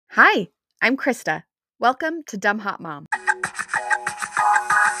Hi, I'm Krista. Welcome to Dumb Hot Mom.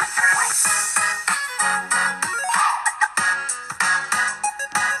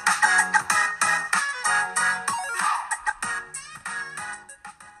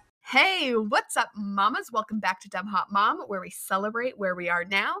 Hey, what's up, mamas? Welcome back to Dumb Hot Mom, where we celebrate where we are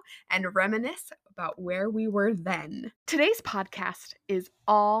now and reminisce about where we were then. Today's podcast is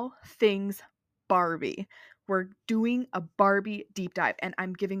all things Barbie. We're doing a Barbie deep dive, and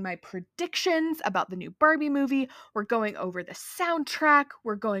I'm giving my predictions about the new Barbie movie. We're going over the soundtrack.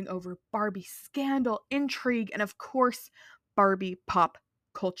 We're going over Barbie scandal, intrigue, and of course, Barbie pop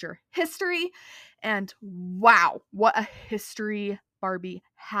culture history. And wow, what a history Barbie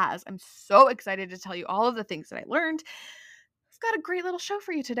has. I'm so excited to tell you all of the things that I learned. I've got a great little show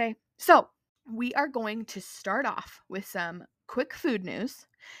for you today. So, we are going to start off with some quick food news,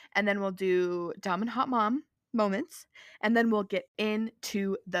 and then we'll do Dumb and Hot Mom moments, and then we'll get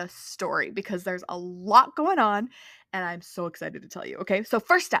into the story because there's a lot going on, and I'm so excited to tell you. Okay, so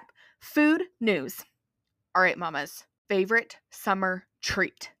first step, food news. All right, mamas, favorite summer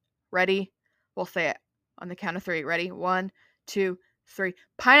treat. Ready? We'll say it on the count of three. Ready? 1, 2, 3.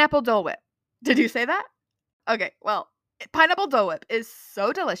 Pineapple Dole Whip. Did you say that? Okay, well, pineapple Dole Whip is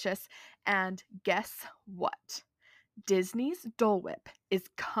so delicious. And guess what? Disney's Dole Whip is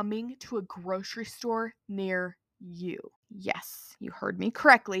coming to a grocery store near you. Yes, you heard me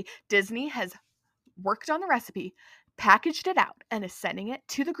correctly. Disney has worked on the recipe, packaged it out, and is sending it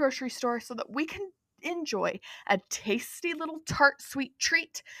to the grocery store so that we can enjoy a tasty little tart sweet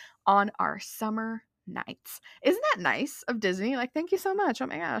treat on our summer nights. Isn't that nice of Disney? Like, thank you so much. Oh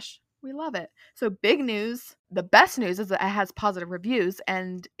my gosh. We love it. So big news. The best news is that it has positive reviews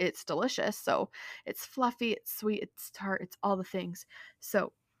and it's delicious. So it's fluffy, it's sweet, it's tart, it's all the things.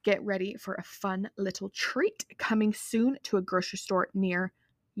 So get ready for a fun little treat coming soon to a grocery store near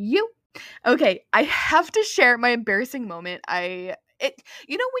you. Okay, I have to share my embarrassing moment. When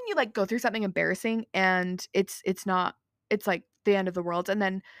you like go through something embarrassing and it's like the end of the world, and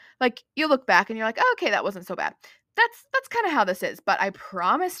then like you look back and you're like, oh, okay, that wasn't so bad. That's kind of how this is. But I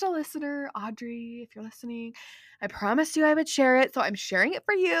promised a listener, Audrey, if you're listening, I promised you I would share it, so I'm sharing it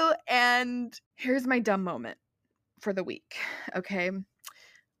for you. And here's my dumb moment for the week. Okay,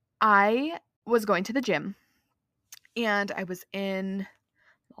 I was going to the gym, and I was in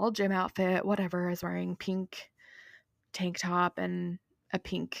all gym outfit, whatever. I was wearing pink tank top and a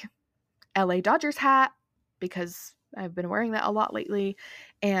pink LA Dodgers hat because I've been wearing that a lot lately.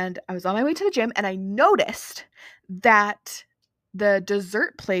 And I was on my way to the gym and I noticed that the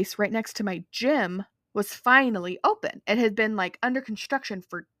dessert place right next to my gym was finally open. It had been like under construction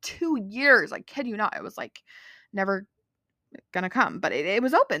for 2 years. I kid you not. It was like never gonna come, but it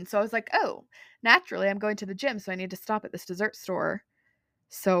was open. So I was like, oh, naturally I'm going to the gym, so I need to stop at this dessert store.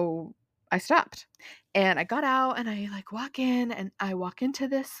 So I stopped and I got out and I like walk in, and I walk into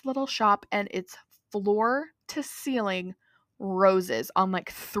this little shop and it's floor to ceiling roses on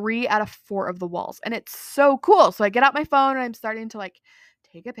like 3 out of 4 of the walls. And it's so cool. So I get out my phone and I'm starting to like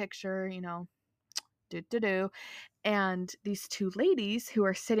take a picture, do. And these 2 ladies who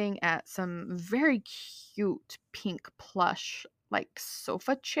are sitting at some very cute pink plush like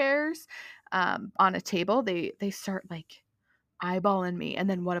sofa chairs on a table, they start like eyeballing me, and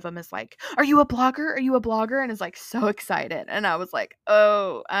then one of them is like, are you a blogger, and is like so excited, and I was like,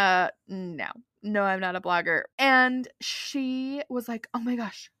 oh no, I'm not a blogger. And she was like, oh my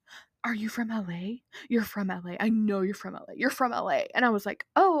gosh, are you from LA? You're from LA. I know you're from LA. You're from LA. And I was like,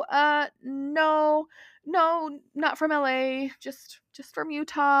 oh, no, not from LA. Just from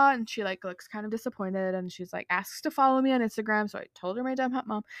Utah. And she like looks kind of disappointed, and she's like asks to follow me on Instagram. So I told her my dumb hot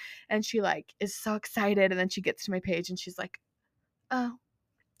mom, and she like is so excited. And then she gets to my page and she's like, oh.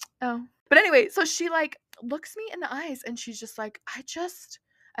 But anyway, so she like looks me in the eyes and she's just like, I just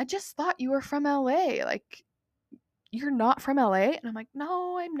thought you were from LA. Like, you're not from LA? And I'm like,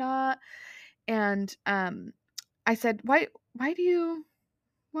 no, I'm not. And I said, why do you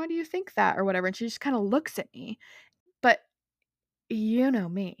think that, or whatever? And she just kind of looks at me. But you know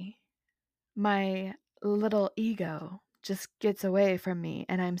me. My little ego just gets away from me,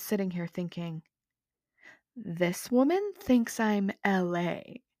 and I'm sitting here thinking, this woman thinks I'm LA.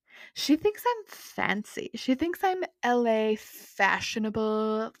 She thinks I'm fancy. She thinks I'm LA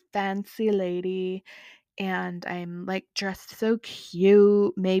fashionable, fancy lady, and I'm like dressed so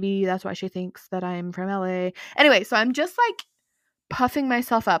cute. Maybe that's why she thinks that I'm from LA. Anyway, so I'm just like puffing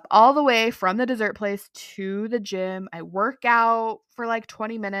myself up all the way from the dessert place to the gym. I work out for like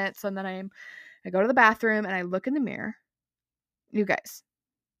 20 minutes, and then I go to the bathroom and I look in the mirror. You guys,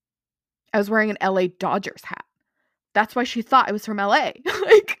 I was wearing an LA Dodgers hat. That's why she thought I was from LA.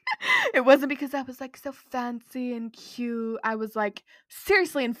 Like, it wasn't because I was like so fancy and cute. I was like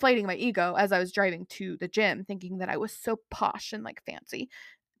seriously inflating my ego as I was driving to the gym, thinking that I was so posh and like fancy.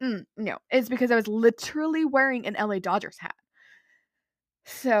 No, it's because I was literally wearing an LA Dodgers hat.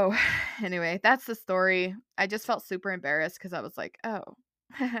 So, anyway, that's the story. I just felt super embarrassed because I was like, oh,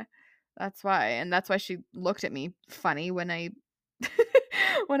 that's why. And that's why she looked at me funny when I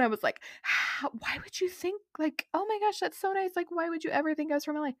when I was like, why would you think like, oh my gosh, that's so nice. Like, why would you ever think I was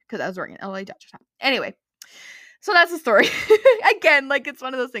from LA? Because I was wearing an LA Dodgers hat. Anyway, so that's the story. Again, like it's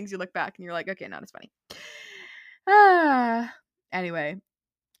one of those things you look back and you're like, okay, not as funny. Anyway,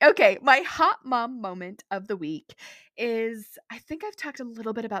 okay, my hot mom moment of the week is, I think I've talked a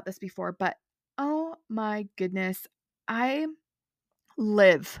little bit about this before, but oh my goodness, I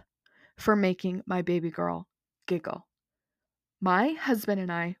live for making my baby girl giggle. My husband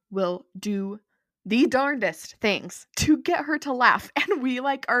and I will do the darndest things to get her to laugh, and we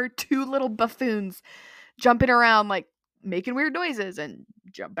like are two little buffoons jumping around, like making weird noises and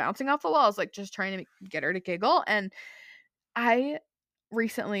bouncing off the walls, like just trying to get her to giggle. And I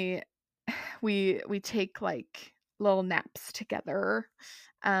recently we take like little naps together.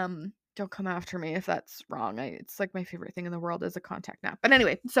 Don't come after me if that's wrong. It's like my favorite thing in the world is a contact nap. But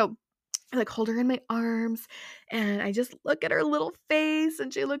anyway, so I like hold her in my arms and I just look at her little face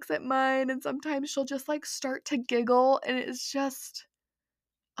and she looks at mine, and sometimes she'll just like start to giggle, and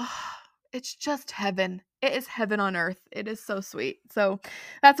oh, it's just heaven. It is heaven on earth. It is so sweet. So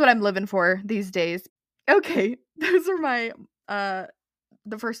that's what I'm living for these days. Okay, those are my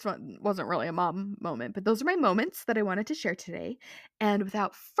the first one wasn't really a mom moment, but those are my moments that I wanted to share today. And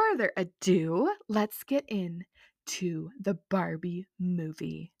without further ado, let's get into the Barbie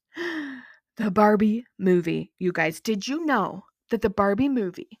movie. The Barbie movie. You guys, did you know that the Barbie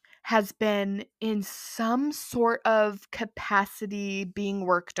movie has been in some sort of capacity being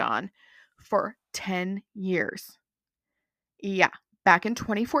worked on for 10 years? Yeah, back in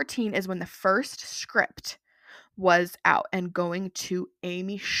 2014 is when the first script was out and going to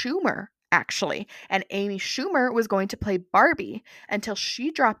Amy Schumer, actually. And Amy Schumer was going to play Barbie until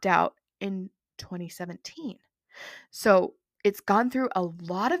she dropped out in 2017. So it's gone through a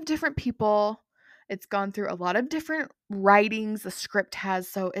lot of different people. It's gone through a lot of different writings the script has.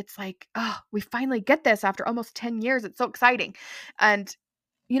 So it's like, oh, we finally get this after almost 10 years. It's so exciting. And,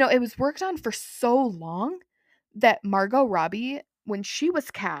 it was worked on for so long that Margot Robbie, when she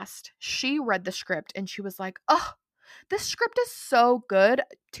was cast, she read the script and she was like, oh, this script is so good.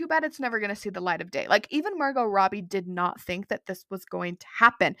 Too bad it's never going to see the light of day. Like, even Margot Robbie did not think that this was going to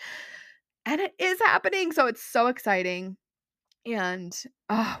happen. And it is happening. So it's so exciting. And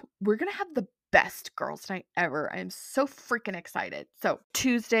we're going to have the best girls' night ever. I'm so freaking excited. So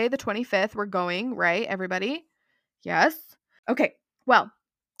Tuesday, the 25th, we're going, right, everybody? Yes? Okay. Well,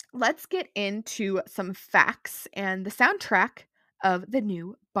 let's get into some facts and the soundtrack of the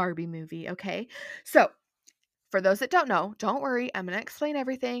new Barbie movie, okay? So, for those that don't know, don't worry, I'm going to explain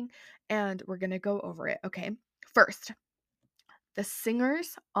everything and we're going to go over it, okay? First, the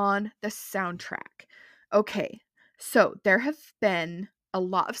singers on the soundtrack. Okay, so there have been a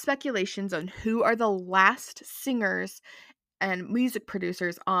lot of speculations on who are the last singers and music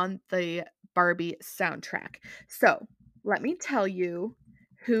producers on the Barbie soundtrack. So, let me tell you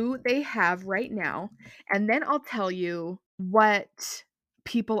who they have right now, and then I'll tell you what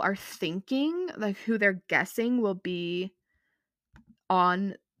people are thinking, like who they're guessing will be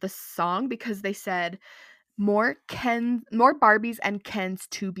on the song, because they said more Barbies and Kens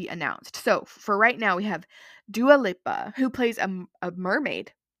to be announced. So for right now, we have Dua Lipa, who plays a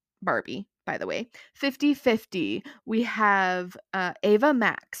mermaid Barbie, by the way. 50/50. We have Ava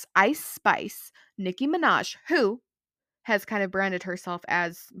Max, Ice Spice, Nicki Minaj, who has kind of branded herself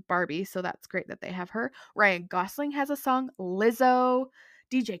as Barbie, so that's great that they have her. Ryan Gosling has a song, Lizzo,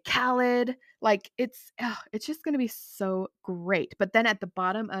 DJ Khaled. Like it's just going to be so great. But then at the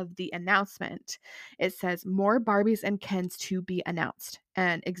bottom of the announcement, it says more Barbies and Kens to be announced.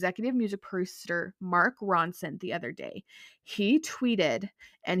 And executive music producer Mark Ronson the other day, he tweeted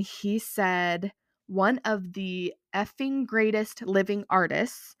and he said one of the effing greatest living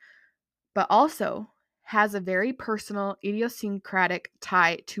artists, but also has a very personal, idiosyncratic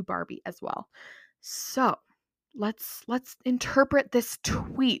tie to Barbie as well. So let's interpret this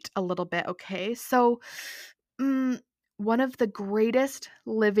tweet a little bit, okay? So, one of the greatest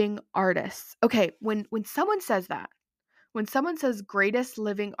living artists. Okay, when someone says that, when someone says greatest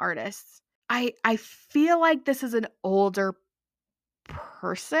living artists, I feel like this is an older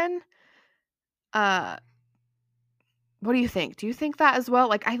person. Uh What do you think? Do you think that as well?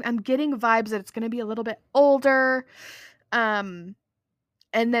 Like I'm getting vibes that it's going to be a little bit older. Um,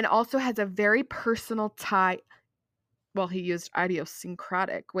 and then also has a very personal tie. Well, he used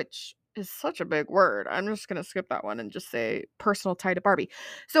idiosyncratic, which is such a big word. I'm just going to skip that one and just say personal tie to Barbie.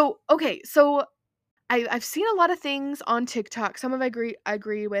 So, okay, so I've seen a lot of things on TikTok. Some of I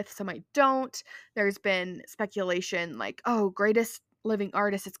agree with, some I don't. There's been speculation like, oh, greatest living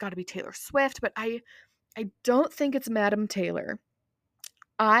artist, it's got to be Taylor Swift, but I don't think it's Madam Taylor.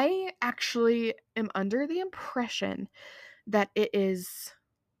 I actually am under the impression that it is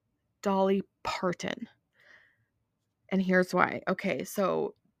Dolly Parton. And here's why. Okay,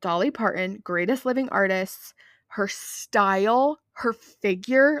 so Dolly Parton, greatest living artist, her style, her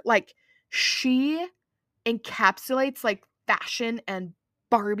figure, like she encapsulates like fashion and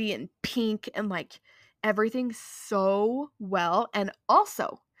Barbie and pink and like everything so well. And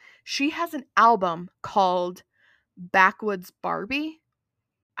also, she has an album called Backwoods Barbie.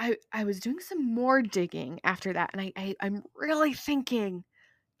 I was doing some more digging after that, and I'm really thinking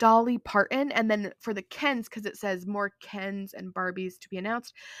Dolly Parton, and then for the Kens, because it says more Kens and Barbies to be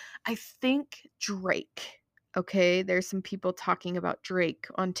announced, I think Drake. Okay, there's some people talking about Drake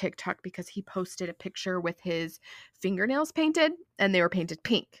on TikTok because he posted a picture with his fingernails painted, and they were painted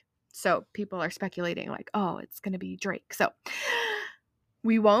pink. So people are speculating like, oh, it's going to be Drake. So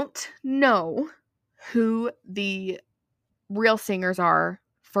we won't know who the real singers are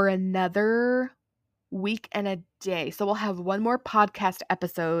for another week and a day. So we'll have one more podcast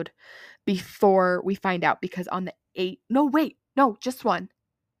episode before we find out, because on the 8th, no, wait, no, just one.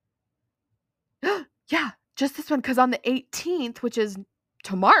 Yeah, just this one, because on the 18th, which is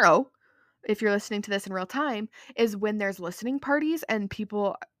tomorrow, if you're listening to this in real time, is when there's listening parties and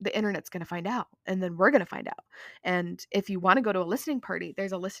people, the internet's going to find out, and then we're going to find out. And if you want to go to a listening party,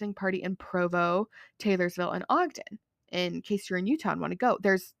 there's a listening party in Provo, Taylorsville, and Ogden. In case you're in Utah and want to go,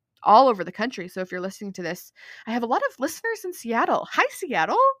 there's all over the country. So if you're listening to this, I have a lot of listeners in Seattle. Hi,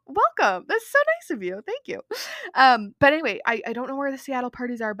 Seattle. Welcome. That's so nice of you. Thank you. But anyway, I don't know where the Seattle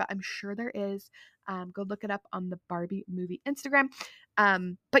parties are, but I'm sure there is. Go look it up on the Barbie movie Instagram.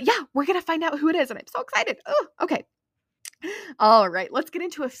 But yeah, we're going to find out who it is, and I'm so excited. Oh, okay. All right, let's get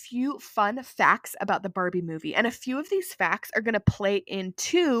into a few fun facts about the Barbie movie. And a few of these facts are going to play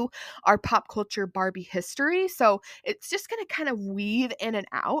into our pop culture Barbie history. So it's just going to kind of weave in and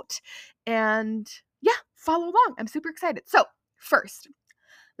out. And yeah, follow along. I'm super excited. So, first,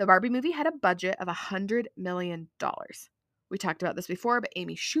 the Barbie movie had a budget of $100 million. We talked about this before, but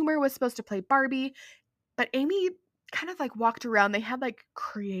Amy Schumer was supposed to play Barbie. But Amy kind of like walked around. They had like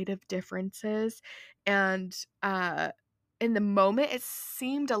creative differences. And in the moment, it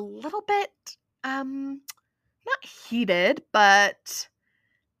seemed a little bit not heated, but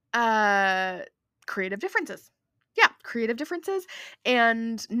creative differences. Yeah, creative differences.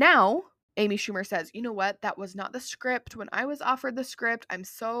 And now Amy Schumer says, you know what? That was not the script when I was offered the script. I'm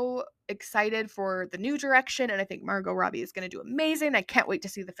so excited for the new direction, and I think Margot Robbie is going to do amazing. I can't wait to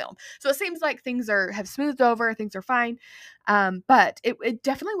see the film. So it seems like things have smoothed over. Things are fine. But it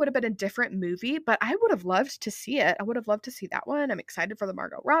definitely would have been a different movie, but I would have loved to see it. I would have loved to see that one. I'm excited for the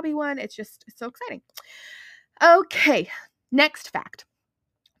Margot Robbie one. It's so exciting. Okay, next fact.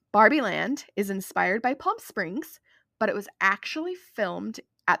 Barbie Land is inspired by Palm Springs, but it was actually filmed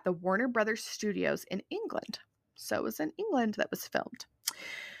at the Warner Brothers Studios in England. So it was in England that was filmed.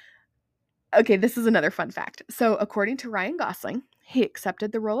 Okay, this is another fun fact. So according to Ryan Gosling, he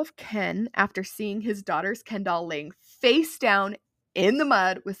accepted the role of Ken after seeing his daughter's Ken doll laying face down in the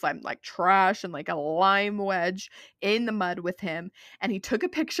mud with some like trash and like a lime wedge in the mud with him. And he took a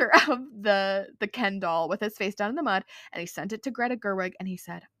picture of the Ken doll with his face down in the mud, and he sent it to Greta Gerwig, and he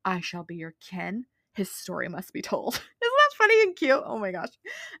said, "I shall be your Ken. His story must be told." Isn't that funny and cute? Oh my gosh.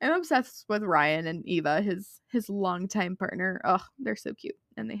 I'm obsessed with Ryan and Eva, his longtime partner. Oh, they're so cute.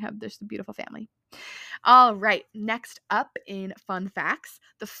 And they have this beautiful family. All right, next up in fun facts,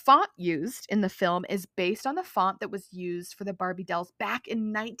 the font used in the film is based on the font that was used for the Barbie dolls back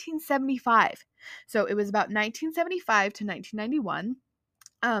in 1975. So it was about 1975 to 1991.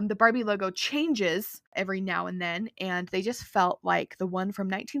 The Barbie logo changes every now and then, and they just felt like the one from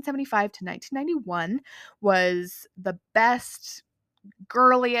 1975 to 1991 was the best,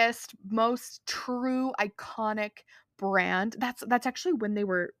 girliest, most true, iconic brand. That's actually when they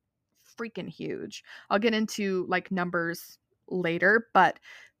were freaking huge. I'll get into like numbers later, but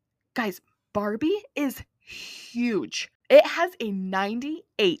guys, Barbie is huge. It has a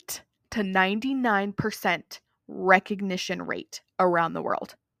 98 to 99% recognition rate around the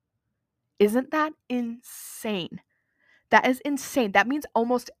world. Isn't that insane? That is insane. That means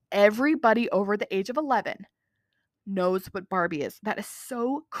almost everybody over the age of 11 knows what Barbie is. That is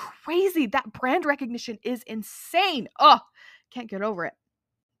so crazy. That brand recognition is insane. Oh, can't get over it.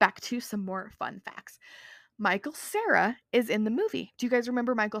 Back to some more fun facts. Michael Cera is in the movie. Do you guys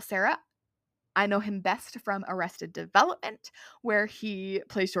remember Michael Cera? I know him best from Arrested Development, where he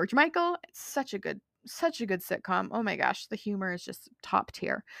plays George Michael. It's such a good sitcom. Oh my gosh, the humor is just top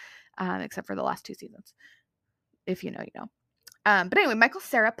tier, except for the last 2 seasons. If you know, you know. But anyway, Michael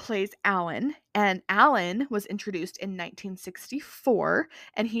Cera plays Alan, and Alan was introduced in 1964,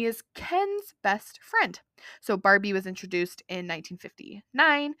 and he is Ken's best friend. So Barbie was introduced in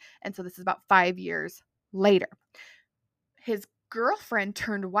 1959, and so this is about 5 years later. His girlfriend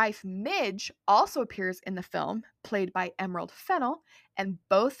turned wife, Midge, also appears in the film, played by Emerald Fennell, and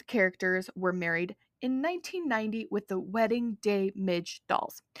both characters were married in 1990 with the Wedding Day Midge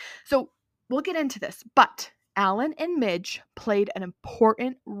dolls. So we'll get into this, but Alan and Midge played an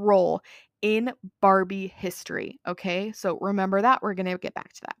important role in Barbie history, okay? So remember that. We're going to get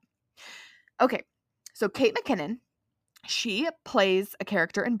back to that. Okay, so Kate McKinnon, she plays a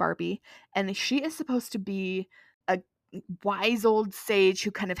character in Barbie, and she is supposed to be a wise old sage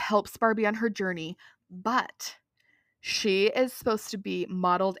who kind of helps Barbie on her journey, but she is supposed to be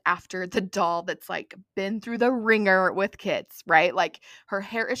modeled after the doll that's like been through the ringer with kids, right? Like her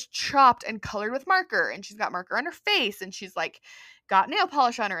hair is chopped and colored with marker, and she's got marker on her face, and she's like got nail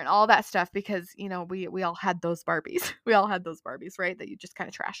polish on her and all that stuff, because you know we all had those Barbies. We all had those Barbies, right? That you just kind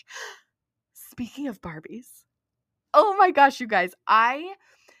of trash. Speaking of Barbies, oh my gosh, you guys, I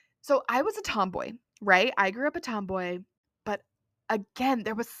was a tomboy, right? I grew up a tomboy, but again,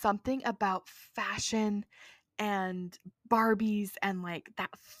 there was something about fashion and Barbies and like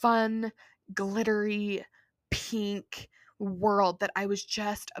that fun, glittery, pink world that I was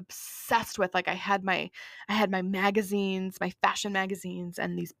just obsessed with. Like I had my magazines, my fashion magazines,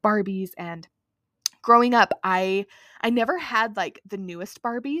 and these Barbies. And growing up, I never had like the newest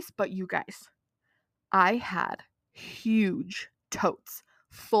Barbies, but you guys, I had huge totes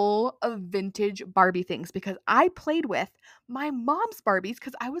full of vintage Barbie things, because I played with my mom's Barbies,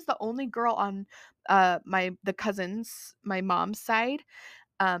 because I was the only girl on the cousins, my mom's side,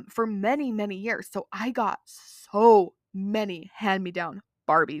 for many, many years. So I got so many hand-me-down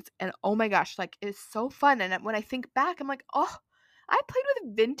Barbies, and oh my gosh, like it's so fun. And when I think back, I'm like, oh, I played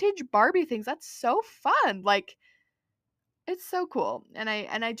with vintage Barbie things. That's so fun. Like it's so cool. And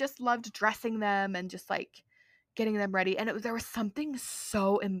I just loved dressing them and just like getting them ready. And there was something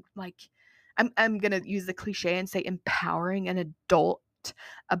so like I'm going to use the cliche and say empowering an adult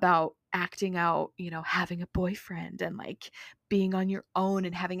about acting out, you know, having a boyfriend and like being on your own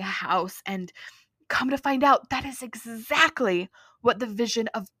and having a house. And come to find out, that is exactly what the vision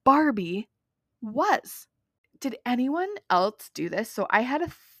of Barbie was. Did anyone else do this? So I had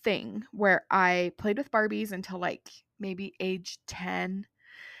a thing where I played with Barbies until like maybe age 10,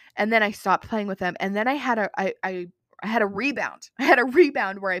 and then I stopped playing with them. And then I had a rebound. I had a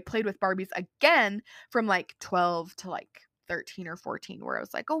rebound where I played with Barbies again from like 12 to like 13 or 14, where I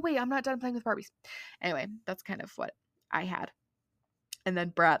was like, oh wait, I'm not done playing with Barbies. Anyway, that's kind of what I had. And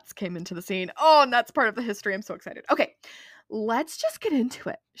then Bratz came into the scene. Oh, and that's part of the history. I'm so excited. Okay, let's just get into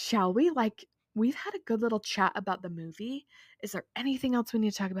it, shall we? Like, we've had a good little chat about the movie. Is there anything else we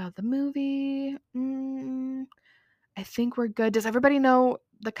need to talk about the movie? I think we're good. Does everybody know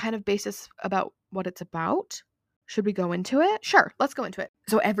the kind of basis about what it's about? Should we go into it? Sure, let's go into it.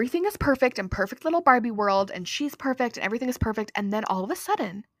 So everything is perfect in perfect little Barbie world, and she's perfect, and everything is perfect. And then all of a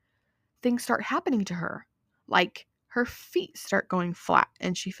sudden, things start happening to her. Like her feet start going flat,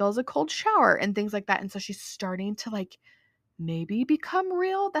 and she feels a cold shower and things like that. And so she's starting to like maybe become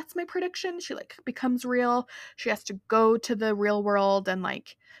real. That's my prediction. She like becomes real. She has to go to the real world and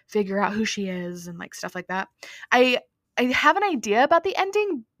like figure out who she is and like stuff like that. I have an idea about the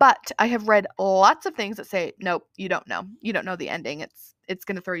ending, but I have read lots of things that say, nope, you don't know. You don't know the ending. It's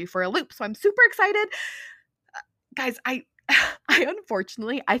going to throw you for a loop. So I'm super excited. Guys, I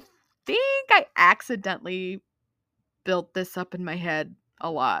unfortunately, I think I accidentally built this up in my head a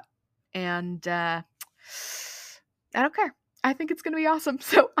lot. And I don't care. I think it's going to be awesome.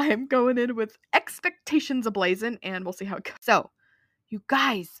 So I'm going in with expectations ablazing, and we'll see how it goes. So, you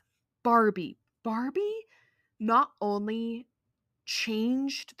guys, Barbie not only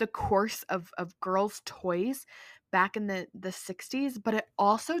changed the course of girls' toys back in the 60s, but it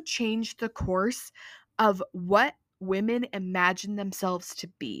also changed the course of what women imagine themselves to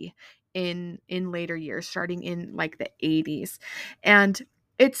be in later years, starting in like the 80s. And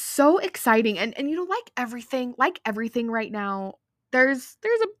it's so exciting. And you know, like everything right now, there's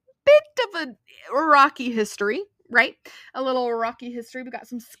a bit of a rocky history, right? A little rocky history. We got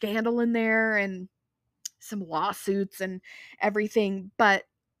some scandal in there, and some lawsuits and everything. But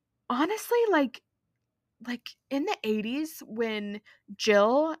honestly, like in the 80s when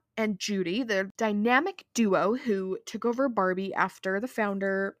Jill and Judy, the dynamic duo who took over Barbie after the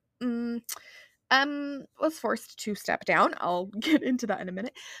founder was forced to step down. I'll get into that in a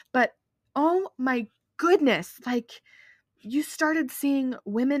minute. But oh my goodness, like you started seeing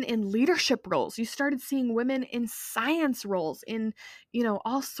women in leadership roles. You started seeing women in science roles, in,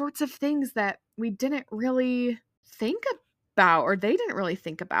 all sorts of things that we didn't really think about, or they didn't really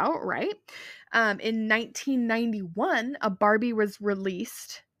think about, right? In 1991, a Barbie was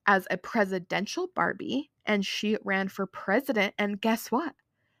released as a presidential Barbie, and she ran for president. And guess what?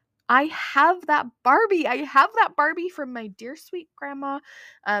 I have that Barbie. I have that Barbie from my dear sweet grandma,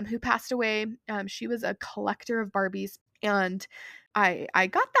 who passed away. She was a collector of Barbies, and I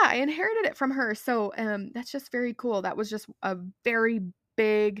got that. I inherited it from her. So that's just very cool. That was just a very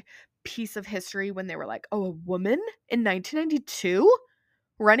big piece of history when they were like, oh, a woman in 1992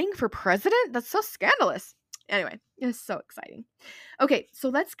 running for president? That's so scandalous. Anyway, it's so exciting. Okay, so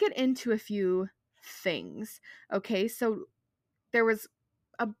let's get into a few things. Okay, so there was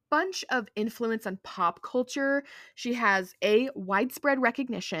a bunch of influence on pop culture. She has a widespread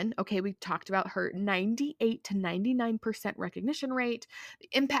recognition. Okay, we talked about her 98 to 99% recognition rate, the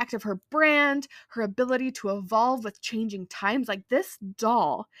impact of her brand, her ability to evolve with changing times. Like this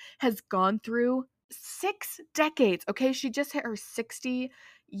doll has gone through 6 decades. Okay, she just hit her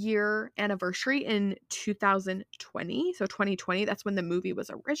 60-year anniversary in 2020. So 2020, that's when the movie was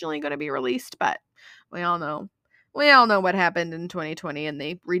originally going to be released, but we all know what happened in 2020 and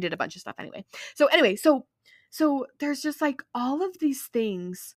they redid a bunch of stuff anyway. So there's just like all of these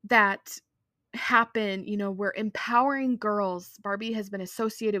things that happen, we're empowering girls. Barbie has been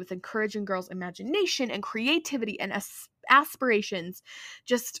associated with encouraging girls' imagination and creativity and aspirations,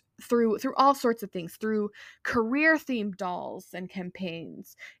 just through all sorts of things, through career themed dolls and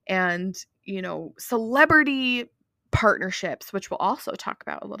campaigns, and celebrity partnerships, which we'll also talk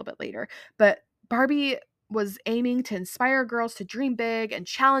about a little bit later. But Barbie was aiming to inspire girls to dream big and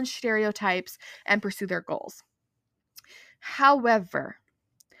challenge stereotypes and pursue their goals. However,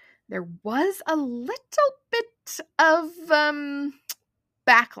 there was a little bit of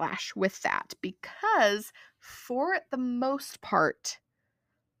backlash with that, because for the most part,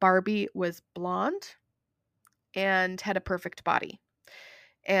 Barbie was blonde and had a perfect body.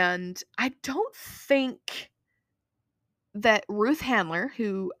 And I don't think that Ruth Handler,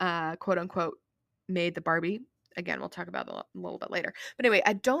 who quote unquote made the Barbie, again, we'll talk about that a little bit later. But anyway,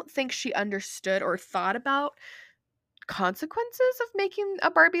 I don't think she understood or thought about consequences of making a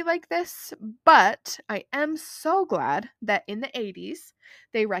Barbie like this. But I am so glad that in the 80s,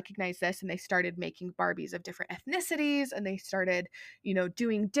 they recognized this and they started making Barbies of different ethnicities, and they started,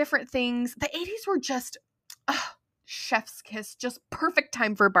 doing different things. The 80s were just, chef's kiss, just perfect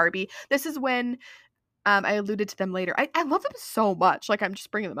time for Barbie. This is when I alluded to them later. I love them so much. Like, I'm just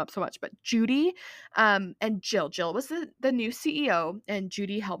bringing them up so much. But Judy and Jill. Jill was the new CEO, and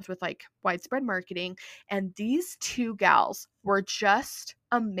Judy helped with like widespread marketing. And these two gals were just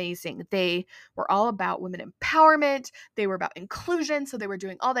amazing. They were all about women empowerment. They were about inclusion. So they were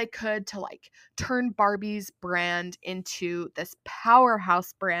doing all they could to like turn Barbie's brand into this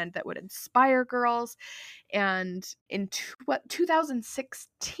powerhouse brand that would inspire girls. And in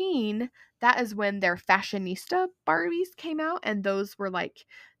 2016, that is when their fashionista Barbies came out, and those were like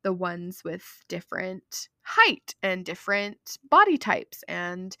the ones with different height and different body types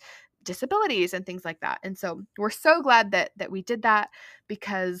and disabilities and things like that. And so we're so glad that we did that,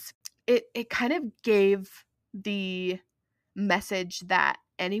 because it kind of gave the message that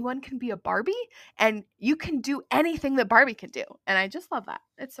anyone can be a Barbie and you can do anything that Barbie can do. And I just love that.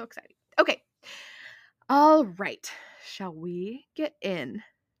 It's so exciting. Okay. All right. Shall we get in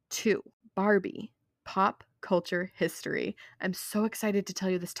to Barbie pop culture history? I'm so excited to tell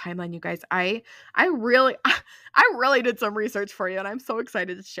you this timeline, you guys. I really did some research for you, and I'm so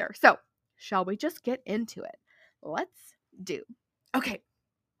excited to share. So, shall we just get into it? Let's do. Okay.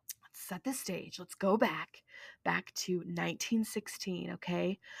 Let's set the stage. Let's go back to 1916,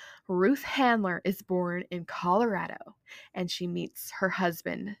 okay? Ruth Handler is born in Colorado, and she meets her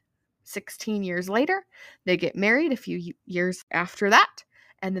husband 16 years later. They get married a few years after that,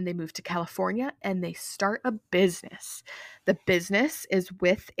 and then they move to California and they start a business. The business is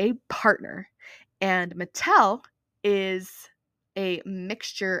with a partner, and Mattel is a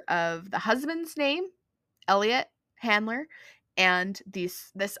mixture of the husband's name, Elliot Handler, and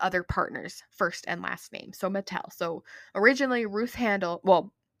this other partner's first and last name, so Mattel. So originally Ruth Handler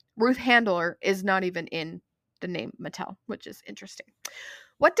is not even in the name Mattel, which is interesting.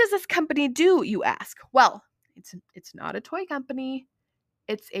 What does this company do, you ask? Well, it's not a toy company.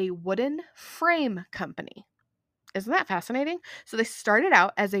 It's a wooden frame company. Isn't that fascinating? So they started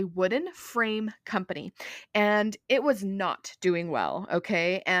out as a wooden frame company, and it was not doing well,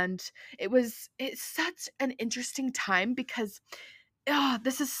 okay? And it's such an interesting time because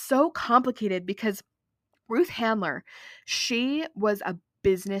this is so complicated because Ruth Handler, she was a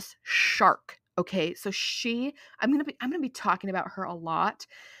business shark, okay? So I'm going to be talking about her a lot,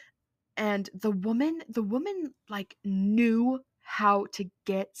 and the woman like knew how to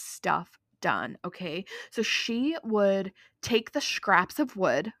get stuff done, okay? So she would take the scraps of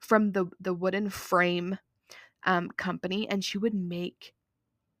wood from the wooden frame company, and she would make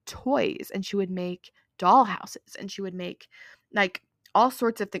toys, and she would make doll houses, and she would make like all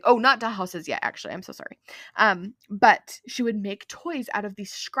sorts of things. Oh, not doll houses yet, actually. I'm so sorry. But she would make toys out of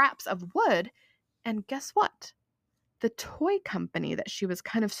these scraps of wood, and guess what? The toy company that she was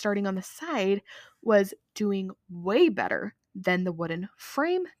kind of starting on the side was doing way better than the wooden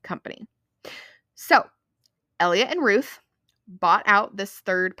frame company. So Elliot and Ruth bought out this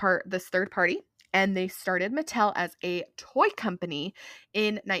third party, and they started Mattel as a toy company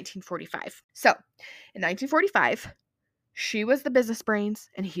in 1945. So in 1945, she was the business brains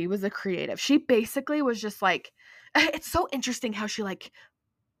and he was the creative. She basically was just like, it's so interesting how she like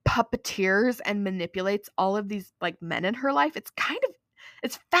puppeteers and manipulates all of these like men in her life.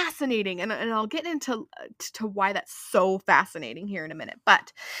 It's fascinating, and I'll get into to why that's so fascinating here in a minute.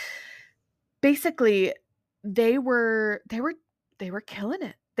 But basically, they were killing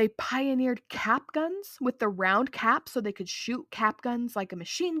it. They pioneered cap guns with the round cap so they could shoot cap guns like a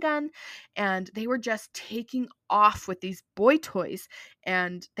machine gun, and they were just taking off with these boy toys,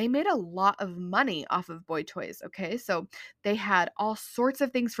 and they made a lot of money off of boy toys, okay? So they had all sorts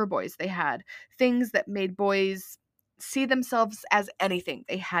of things for boys. They had things that made boys see themselves as anything.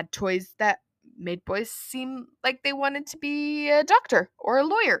 They had toys that made boys seem like they wanted to be a doctor or a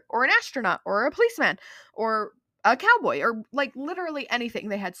lawyer or an astronaut or a policeman or a cowboy or like literally anything.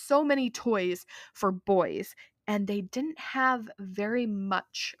 They had so many toys for boys, and they didn't have very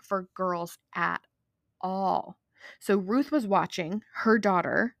much for girls at all. So Ruth was watching her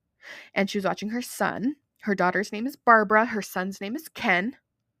daughter, and she was watching her son. Her daughter's name is Barbara. Her son's name is Ken.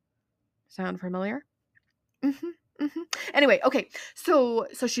 Sound familiar? Mhm, mhm. Anyway, okay. So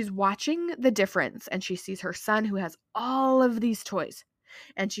she's watching the difference, and she sees her son who has all of these toys,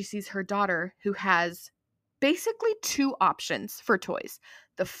 and she sees her daughter who has basically two options for toys.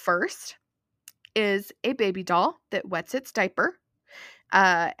 The first is a baby doll that wets its diaper.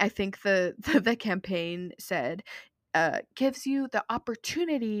 I think the campaign said gives you the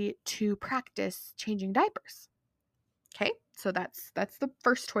opportunity to practice changing diapers. Okay, so that's the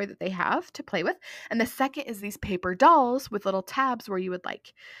first toy that they have to play with. And the second is these paper dolls with little tabs where you would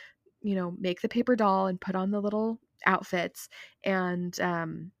like, make the paper doll and put on the little outfits, and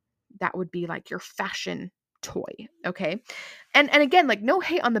that would be like your fashion toy, okay? And again, like no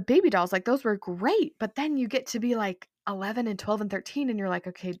hate on the baby dolls, like those were great, but then you get to be like 11 and 12 and 13 and you're like,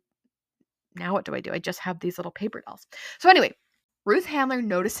 okay, now what do I do? I just have these little paper dolls. So anyway, Ruth Handler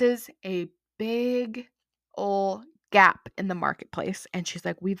notices a big old gap in the marketplace, and she's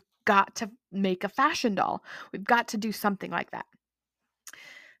like, we've got to make a fashion doll. We've got to do something like that.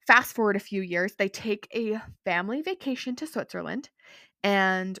 Fast forward a few years, they take a family vacation to Switzerland,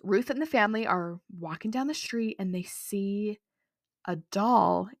 and Ruth and the family are walking down the street, and they see a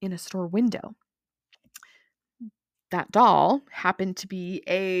doll in a store window. That doll happened to be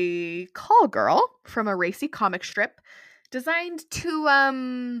a call girl from a racy comic strip designed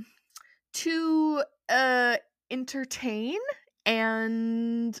to entertain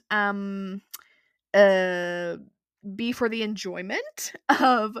and uh be for the enjoyment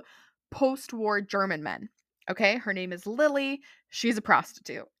of post-war German men. Okay, her name is Lily. She's a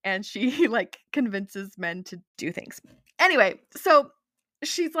prostitute, and she like convinces men to do things. Anyway, so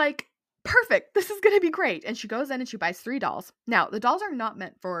she's like, perfect, this is gonna be great. And she goes in and she buys 3 dolls. Now, the dolls are not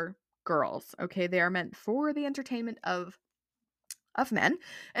meant for girls, okay? They are meant for the entertainment of men.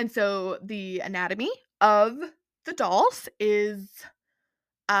 And so the anatomy of the dolls is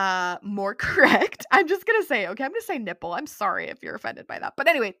more correct. I'm just gonna say, okay, I'm gonna say nipple. I'm sorry if you're offended by that. But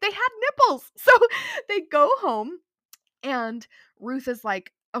anyway, they had nipples. So they go home, and Ruth is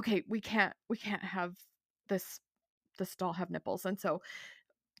like, okay, we can't have this doll have nipples. And so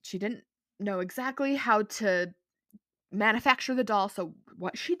she didn't know exactly how to manufacture the doll. So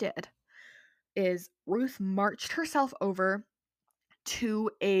what she did is Ruth marched herself over to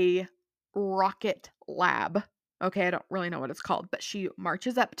a rocket lab. Okay, I don't really know what it's called, but she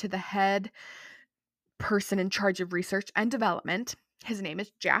marches up to the head person in charge of research and development, His name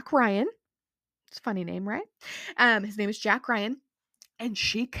is Jack Ryan. It's a funny name, right? His name is Jack Ryan. And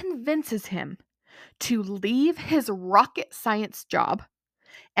she convinces him to leave his rocket science job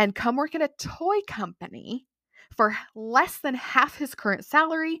and come work at a toy company for less than half his current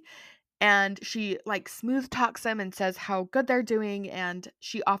salary. And she like smooth talks him and says how good they're doing. And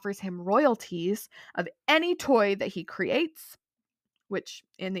she offers him royalties of any toy that he creates, which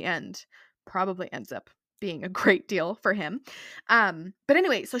in the end probably ends up being a great deal for him. But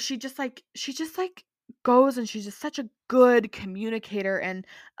anyway, so she just like goes, and she's just such a good communicator and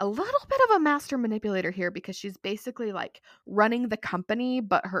a little bit of a master manipulator here, because she's basically like running the company,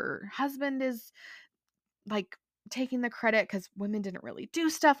 but her husband is like taking the credit because women didn't really do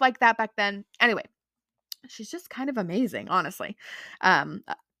stuff like that back then. Anyway, she's just kind of amazing, honestly. A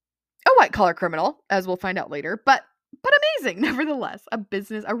white collar criminal, as we'll find out later, but amazing nevertheless.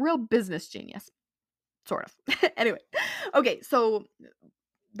 A real business genius, sort of. Anyway, okay, so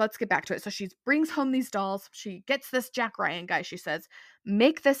let's get back to it. So she brings home these dolls. She gets this Jack Ryan guy. She says,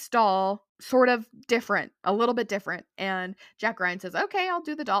 make this doll sort of different, a little bit different. And Jack Ryan says, okay, I'll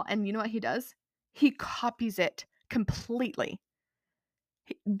do the doll. And you know what he does? He copies it completely.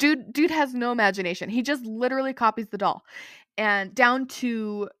 Dude has no imagination. He just literally copies the doll, and down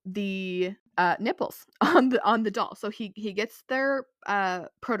to the nipples on the doll. So he gets their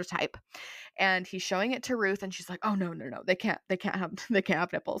prototype, and he's showing it to Ruth, and she's like, "Oh no, they can't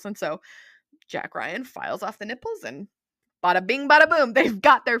have nipples." And so Jack Ryan files off the nipples, and bada bing, bada boom, they've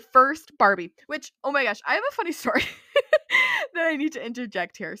got their first Barbie. Which, oh my gosh, I have a funny story that I need to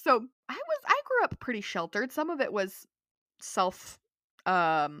interject here. So I grew up pretty sheltered. Some of it was self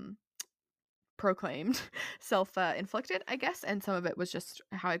um proclaimed, self inflicted, I guess, and some of it was just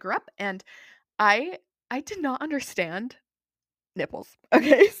how I grew up. And I did not understand nipples.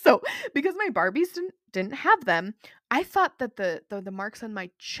 Okay, so because my Barbies didn't have them, I thought that the marks on my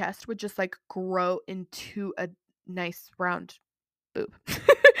chest would just like grow into a nice round boob.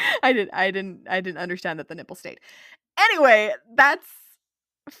 I didn't understand that the nipple stayed. Anyway, that's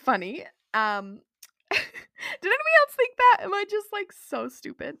funny. Did anybody else think that? Am I just like so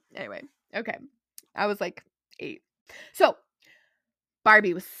stupid? Anyway, okay. I was like 8. So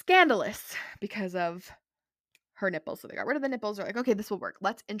Barbie was scandalous because of her nipples. So they got rid of the nipples. They're like, okay, this will work.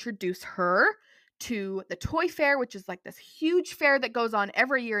 Let's introduce her to the toy fair, which is like this huge fair that goes on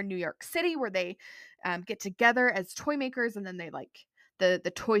every year in New York City, where they get together as toy makers, and then they like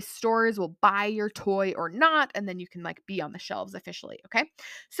the toy stores will buy your toy or not, and then you can like be on the shelves officially. Okay,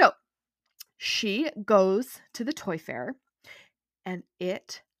 so she goes to the toy fair, and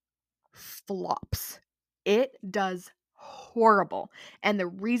it flops. It does horrible. And the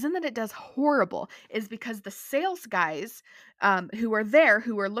reason that it does horrible is because the sales guys who are there,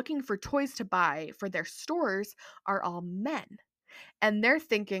 who are looking for toys to buy for their stores, are all men. And they're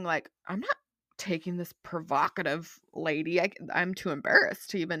thinking like, I'm not taking this provocative lady. I'm too embarrassed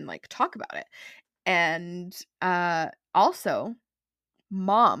to even like talk about it. And also,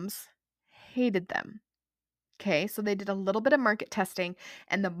 moms hated them. Okay, so they did a little bit of market testing,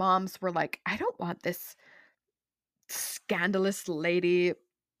 and the moms were like, I don't want this scandalous lady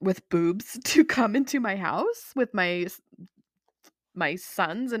with boobs to come into my house with my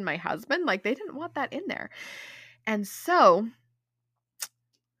sons and my husband. Like, they didn't want that in there. And so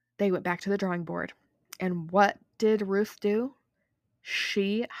they went back to the drawing board. And what did Ruth do?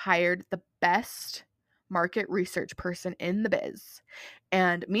 She hired the best market research person in the biz.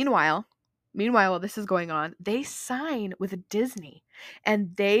 And meanwhile, while this is going on, they sign with Disney,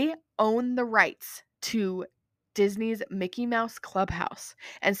 and they own the rights to Disney's Mickey Mouse Clubhouse.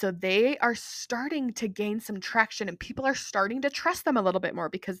 And so they are starting to gain some traction, and people are starting to trust them a little bit more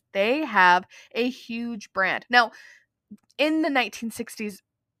because they have a huge brand. Now, in the 1960s,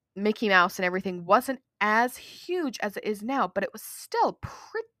 Mickey Mouse and everything wasn't as huge as it is now, but it was still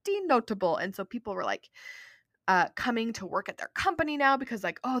pretty notable. And so people were like coming to work at their company now because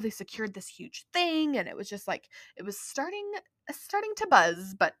like, oh, they secured this huge thing. And it was just like, it was starting to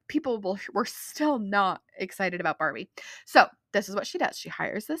buzz, but people were still not excited about Barbie. So this is what she does. She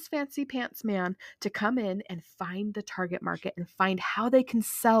hires this fancy pants man to come in and find the target market and find how they can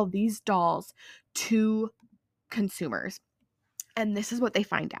sell these dolls to consumers. And this is what they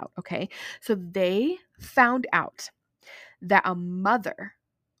find out, okay? So they found out that a mother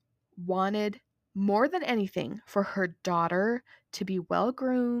wanted more than anything for her daughter to be well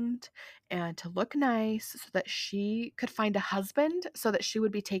groomed and to look nice so that she could find a husband, so that she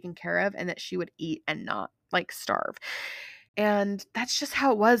would be taken care of and that she would eat and not like starve. And that's just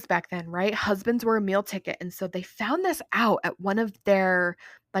how it was back then, right? Husbands were a meal ticket. And so they found this out at one of their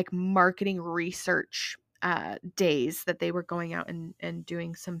like marketing research days that they were going out and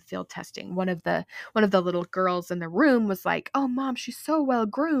doing some field testing. One of the little girls in the room was like, "Oh, mom, she's so well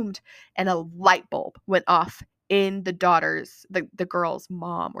groomed," and a light bulb went off in the girl's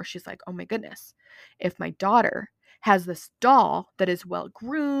mom, where she's like, "Oh my goodness, if my daughter has this doll that is well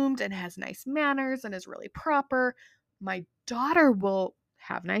groomed and has nice manners and is really proper, my daughter will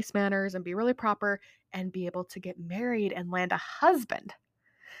have nice manners and be really proper and be able to get married and land a husband."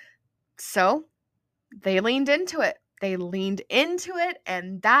 So they leaned into it.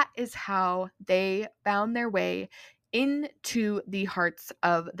 And that is how they found their way into the hearts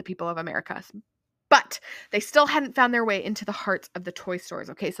of the people of America. But they still hadn't found their way into the hearts of the toy stores.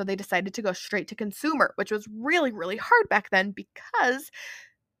 Okay, so they decided to go straight to consumer, which was really, really hard back then because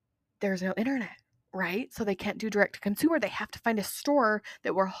there's no internet, right? So they can't do direct to consumer. They have to find a store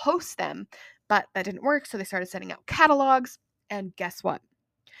that will host them. But that didn't work, so they started sending out catalogs. And guess what?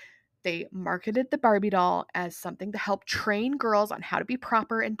 They marketed the Barbie doll as something to help train girls on how to be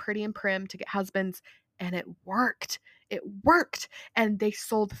proper and pretty and prim to get husbands, and it worked. It worked, and they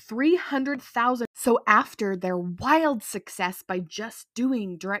sold 300,000. So after their wild success by just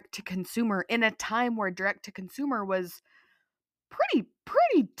doing direct to consumer in a time where direct to consumer was pretty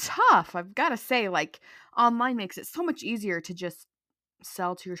tough, I've got to say, like, online makes it so much easier to just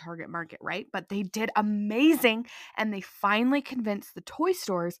sell to your target market, right? But they did amazing, and they finally convinced the toy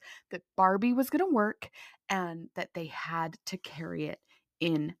stores that Barbie was going to work and that they had to carry it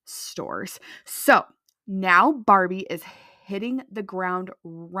in stores. So now Barbie is hitting the ground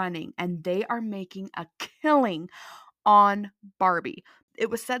running, and they are making a killing on Barbie.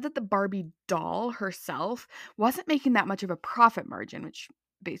 It was said that the Barbie doll herself wasn't making that much of a profit margin, which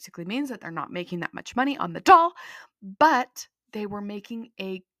basically means that they're not making that much money on the doll, but they were making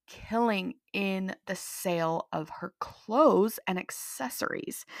a killing in the sale of her clothes and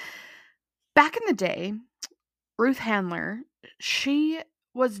accessories. Back in the day, Ruth Handler, she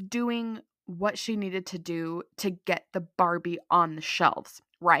was doing what she needed to do to get the Barbie on the shelves,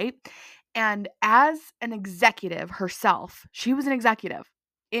 right? And as an executive herself, she was an executive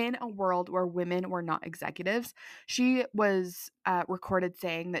in a world where women were not executives. She was recorded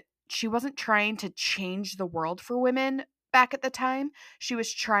saying that she wasn't trying to change the world for women back at the time. She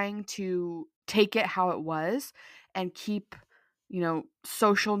was trying to take it how it was and keep,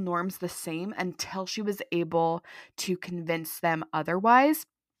 social norms the same until she was able to convince them otherwise.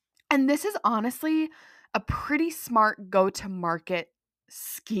 And this is honestly a pretty smart go-to-market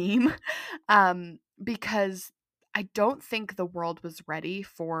scheme, because I don't think the world was ready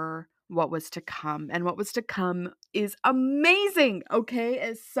for what was to come. And what was to come is amazing, okay?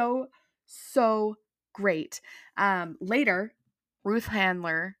 It's so, so great. Later, Ruth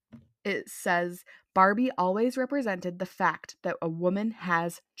Handler, it says, Barbie always represented the fact that a woman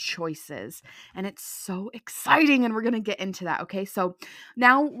has choices. And it's so exciting, and we're going to get into that, okay? So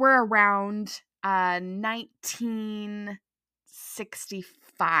now we're around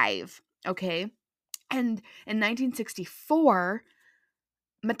 1965, okay? And in 1964,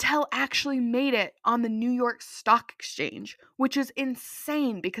 Mattel actually made it on the New York Stock Exchange, which is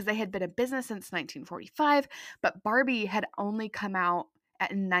insane because they had been in business since 1945, but Barbie had only come out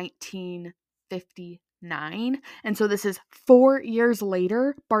in 1959. And so this is 4 years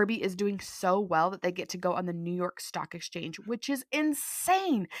later. Barbie is doing so well that they get to go on the New York Stock Exchange, which is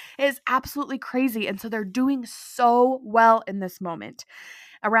insane. It is absolutely crazy. And so they're doing so well in this moment.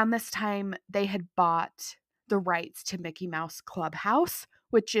 Around this time, they had bought the rights to Mickey Mouse Clubhouse,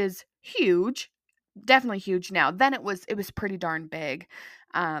 which is huge, definitely huge now. Then it was pretty darn big,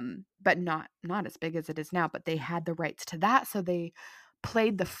 but not as big as it is now. But they had the rights to that, so they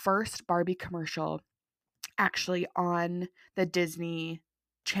played the first Barbie commercial actually on the Disney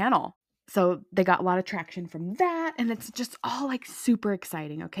Channel. So they got a lot of traction from that, and it's just all like super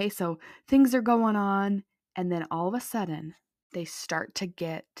exciting. Okay, so things are going on, and then all of a sudden they start to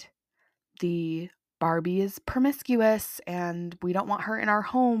get the Barbie is promiscuous and we don't want her in our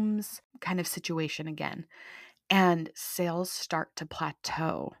homes kind of situation again. And sales start to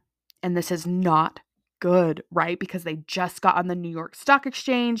plateau. And this is not good, right? Because they just got on the New York Stock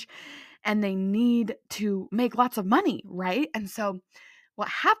Exchange and they need to make lots of money, right? And so what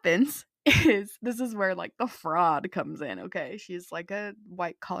happens is, this is where like the fraud comes in, okay? She's like a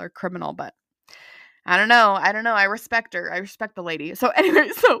white collar criminal, but I don't know. I respect her. I respect the lady. So anyway,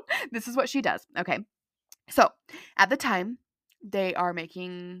 so this is what she does. Okay. So at the time, they are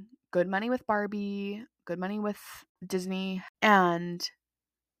making good money with Barbie, good money with Disney, and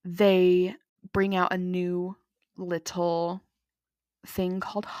they bring out a new little thing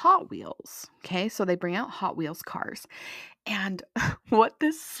called Hot Wheels. Okay. So they bring out Hot Wheels cars. And what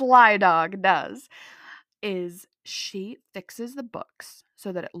this sly dog does is she fixes the books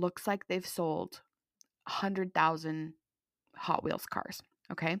so that it looks like they've sold 100,000 Hot Wheels cars,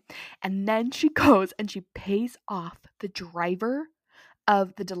 okay? And then she goes and she pays off the driver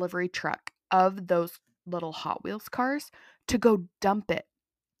of the delivery truck of those little Hot Wheels cars to go dump it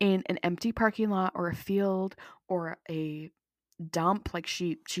in an empty parking lot or a field or a dump. Like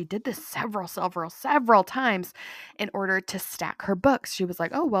she did this several times in order to stack her books. She was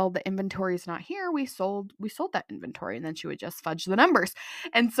like, oh well, the inventory is not here, we sold that inventory, and then she would just fudge the numbers.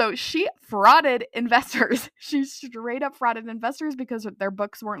 And so she frauded investors. She straight up frauded investors because their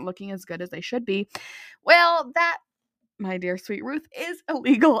books weren't looking as good as they should be. Well, that, my dear sweet Ruth, is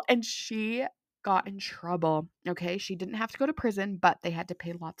illegal, and she got in trouble. Okay, she didn't have to go to prison, but they had to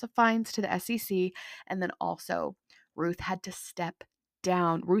pay lots of fines to the SEC. And then also Ruth had to step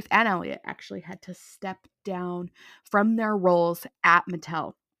down. Ruth and Elliot actually had to step down from their roles at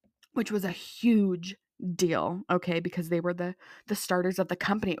Mattel, which was a huge deal, okay, because they were the starters of the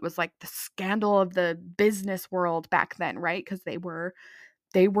company. It was like the scandal of the business world back then, right? Because they were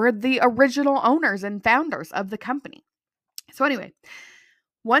the original owners and founders of the company. So anyway,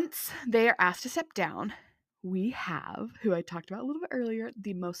 once they are asked to step down, we have, who I talked about a little bit earlier,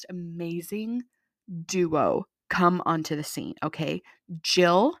 the most amazing duo come onto the scene, okay?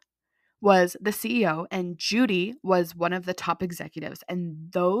 Jill was the CEO and Judy was one of the top executives,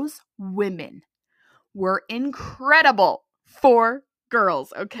 and those women were incredible for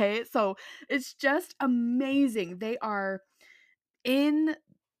girls, okay? So it's just amazing. They are in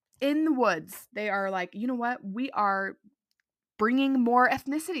the woods. They are like, you know what? We are bringing more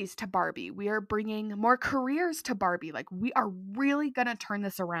ethnicities to Barbie. We are bringing more careers to Barbie. Like, we are really going to turn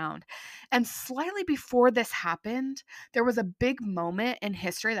this around. And slightly before this happened, there was a big moment in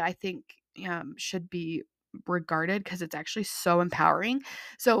history that I think should be regarded because it's actually so empowering.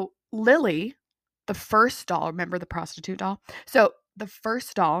 So Lily, the first doll, remember the prostitute doll? So the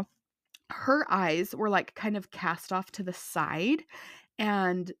first doll, her eyes were like kind of cast off to the side,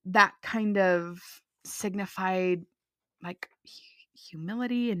 and that kind of signified like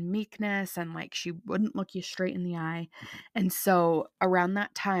humility and meekness, and like she wouldn't look you straight in the eye. And so around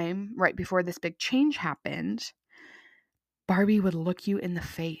that time, right before this big change happened, Barbie would look you in the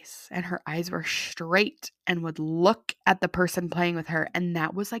face and her eyes were straight and would look at the person playing with her. And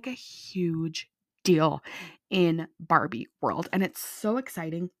that was like a huge deal in Barbie world. And it's so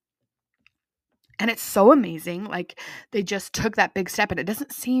exciting. And it's so amazing. Like, they just took that big step, and it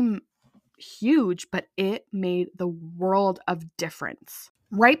doesn't seem huge, but it made the world of difference.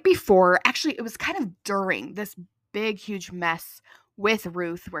 Right before, actually, it was kind of during this big, huge mess with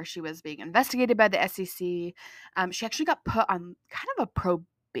Ruth, where she was being investigated by the SEC. She actually got put on kind of a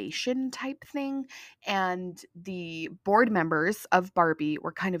probation type thing, and the board members of Barbie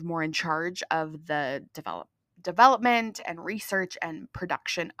were kind of more in charge of the development and research and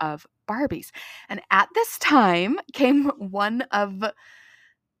production of Barbies. And at this time came one of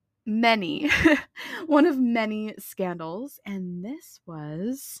many scandals, and this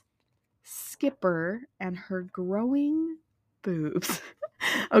was Skipper and her growing boobs.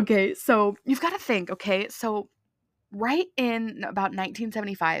 Okay, so you've got to think, okay, so right in about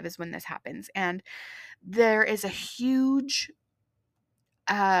 1975 is when this happens, and there is a huge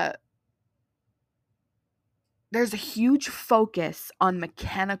there's a huge focus on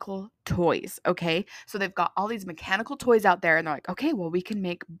mechanical toys, okay? So they've got all these mechanical toys out there, and they're like, okay, well, we can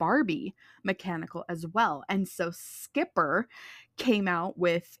make Barbie mechanical as well. And so Skipper came out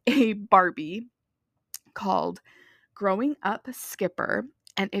with a Barbie called Growing Up Skipper,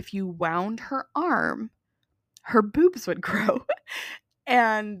 and if you wound her arm, her boobs would grow.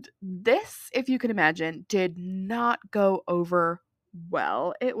 And this, if you can imagine, did not go over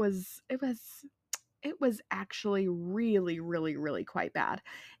well. It was actually really, really, really quite bad.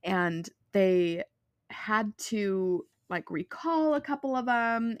 And they had to like recall a couple of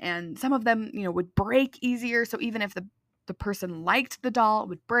them, and some of them, would break easier. So even if the person liked the doll, it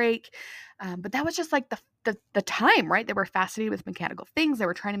would break. But that was just like the time, right? They were fascinated with mechanical things. They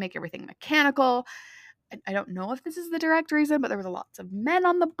were trying to make everything mechanical. I don't know if this is the direct reason, but there was lots of men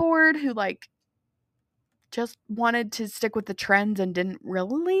on the board who like just wanted to stick with the trends and didn't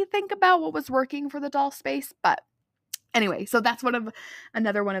really think about what was working for the doll space. But anyway, so that's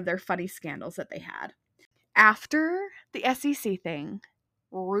another one of their funny scandals that they had. After the SEC thing,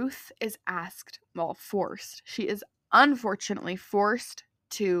 Ruth is forced. She is unfortunately forced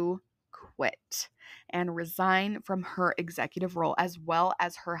to quit and resign from her executive role, as well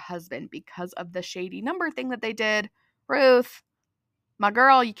as her husband, because of the shady number thing that they did. Ruth, My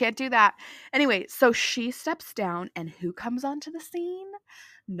girl, you can't do that. Anyway, so she steps down, and who comes onto the scene?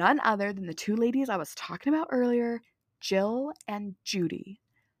 None other than the two ladies I was talking about earlier, Jill and Judy.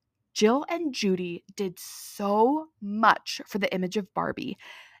 Jill and Judy did so much for the image of Barbie,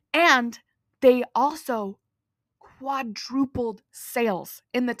 and they also quadrupled sales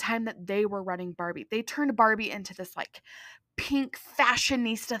in the time that they were running Barbie. They turned Barbie into this like pink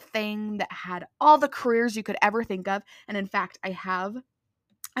fashionista thing that had all the careers you could ever think of. And in fact, I have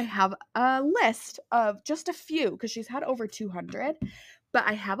a list of just a few, because she's had over 200, but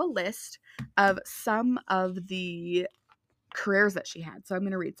I have a list of some of the careers that she had. So I'm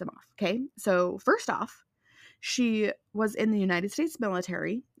going to read some off. Okay. So first off, she was in the United States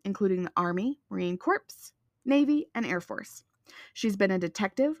military, including the Army, Marine Corps, Navy, and Air Force. She's been a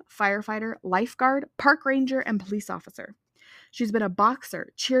detective, firefighter, lifeguard, park ranger, and police officer. She's been a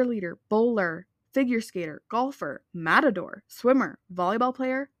boxer, cheerleader, bowler, figure skater, golfer, matador, swimmer, volleyball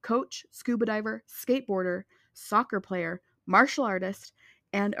player, coach, scuba diver, skateboarder, soccer player, martial artist,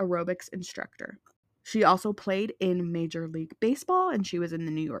 and aerobics instructor. She also played in Major League Baseball, and she was in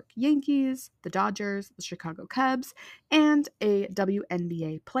the New York Yankees, the Dodgers, the Chicago Cubs, and a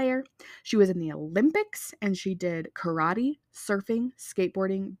WNBA player. She was in the Olympics, and she did karate, surfing,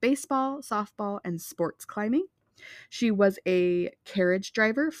 skateboarding, baseball, softball, and sports climbing. She was a carriage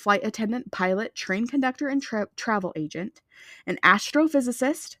driver, flight attendant, pilot, train conductor, and travel agent, an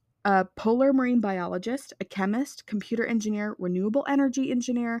astrophysicist, a polar marine biologist, a chemist, computer engineer, renewable energy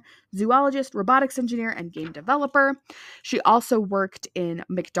engineer, zoologist, robotics engineer, and game developer. She also worked in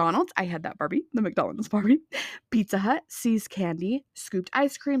McDonald's. I had that Barbie, the McDonald's Barbie. Pizza Hut, See's Candy, Scooped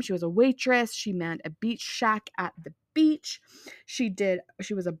Ice Cream. She was a waitress. She manned a beach shack at the beach. She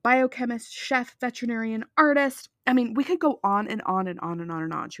was a biochemist, chef, veterinarian, artist. I mean, we could go on and on and on and on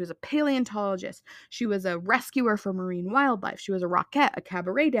and on. She was a paleontologist. She was a rescuer for marine wildlife. She was a rockette, a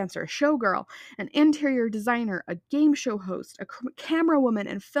cabaret dancer, a showgirl, an interior designer, a game show host, a camera woman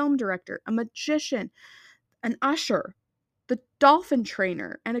and film director, a magician, an usher, the dolphin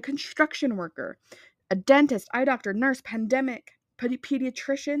trainer, and a construction worker, a dentist, eye doctor, nurse,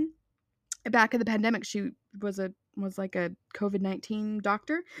 pediatrician. Back in the pandemic, she was like a COVID-19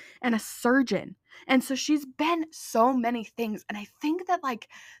 doctor and a surgeon. And so she's been so many things. And I think that like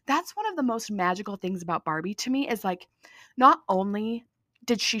that's one of the most magical things about Barbie to me is like not only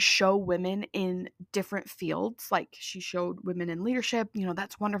did she show women in different fields, like she showed women in leadership,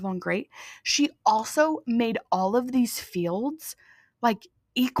 that's wonderful and great. She also made all of these fields like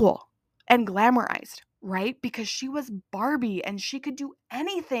equal and glamorized, right? Because she was Barbie and she could do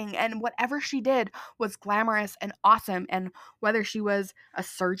anything, and whatever she did was glamorous and awesome. And whether she was a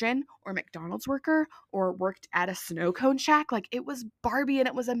surgeon or McDonald's worker or worked at a snow cone shack, like it was Barbie and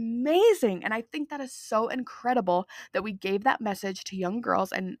it was amazing. And I think that is so incredible that we gave that message to young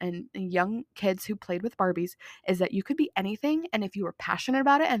girls and young kids who played with Barbies, is that you could be anything, and if you were passionate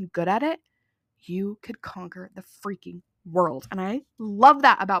about it and good at it, you could conquer the freaking world. And I love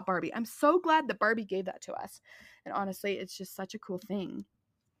that about Barbie. I'm so glad that Barbie gave that to us. And honestly, it's just such a cool thing.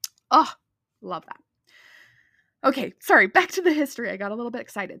 Oh, love that. Okay, sorry, back to the history. I got a little bit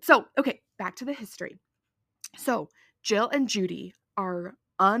excited. So, okay, back to the history. So, Jill and Judy are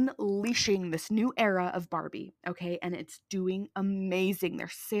unleashing this new era of Barbie, okay? And it's doing amazing. Their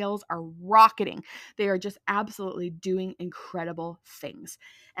sales are rocketing. They are just absolutely doing incredible things.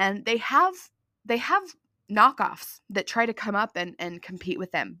 And they have knockoffs that try to come up and compete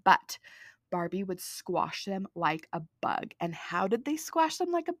with them, but Barbie would squash them like a bug. And how did they squash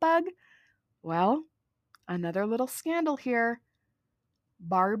them like a bug? Well, another little scandal here.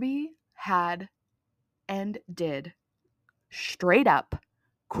 Barbie had and did straight up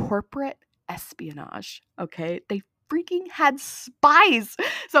corporate espionage, okay? They freaking had spies.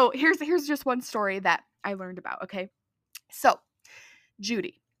 So here's just one story that I learned about, okay? So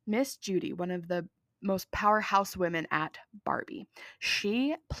Judy, Miss Judy, one of the most powerhouse women at Barbie,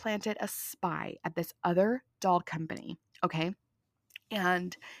 she planted a spy at this other doll company, okay?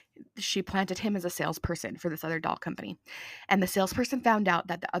 And she planted him as a salesperson for this other doll company. And the salesperson found out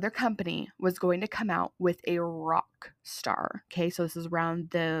that the other company was going to come out with a rock star, okay? So this is around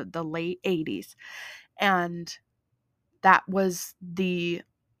the late 80s. And that was the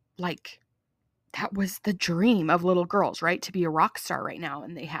dream of little girls, right? To be a rock star right now.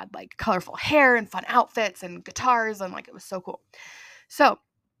 And they had like colorful hair and fun outfits and guitars, and like it was so cool. So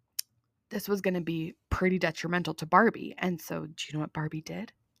this was going to be pretty detrimental to Barbie. And so do you know what Barbie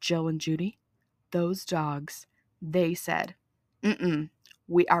did? Jill and Judy, those dogs, they said,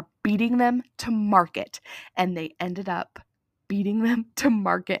 we are beating them to market. And they ended up beating them to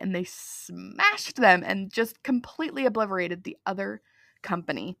market, and they smashed them and just completely obliterated the other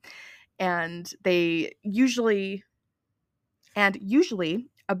company. And usually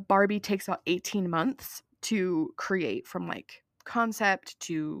a Barbie takes about 18 months to create, from like concept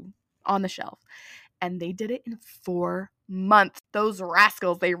to on the shelf. And they did it in 4 months. Those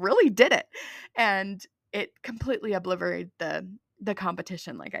rascals, they really did it. And it completely obliterated the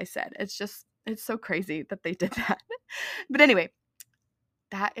competition, like I said. It's so crazy that they did that. But anyway,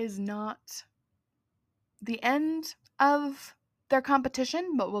 that is not the end of their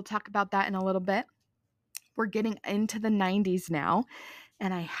competition, but we'll talk about that in a little bit. We're getting into the 90s now,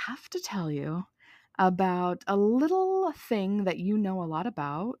 and I have to tell you about a little thing that you know a lot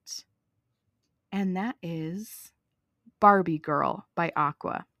about, and that is Barbie Girl by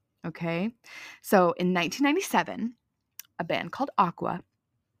Aqua. Okay? So in 1997, a band called Aqua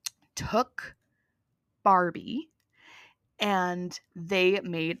took Barbie and they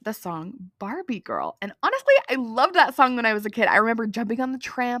made the song Barbie Girl. And honestly, I loved that song when I was a kid. I remember jumping on the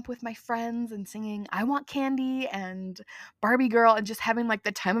tramp with my friends and singing I Want Candy and Barbie Girl and just having like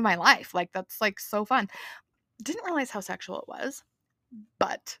the time of my life. Like, that's like so fun. Didn't realize how sexual it was,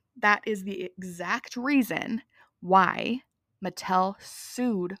 but that is the exact reason why Mattel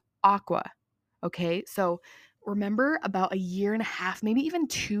sued Aqua. Okay, so remember about a year and a half, maybe even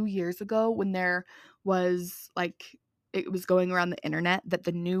 2 years ago, when there was like, it was going around the internet that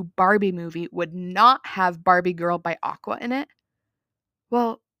the new Barbie movie would not have Barbie Girl by Aqua in it?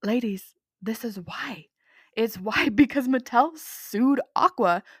 Well, ladies, this is why. It's why, because Mattel sued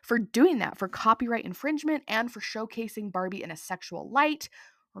Aqua for doing that, for copyright infringement and for showcasing Barbie in a sexual light.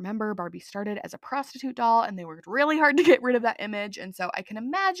 Remember, Barbie started as a prostitute doll and they worked really hard to get rid of that image. And so I can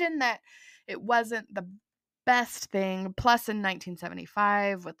imagine that it wasn't the best thing. Plus, in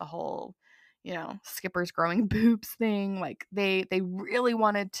 1975, with the whole, skippers growing boobs thing, like they really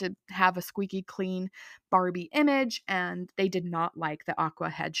wanted to have a squeaky clean Barbie image, and they did not like that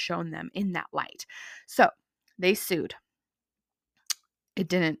Aqua had shown them in that light. So they sued. It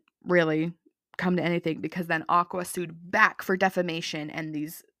didn't really come to anything, because then Aqua sued back for defamation, and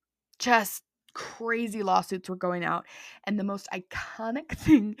these just crazy lawsuits were going out. And the most iconic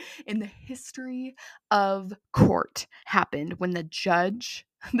thing in the history of court happened when the judge,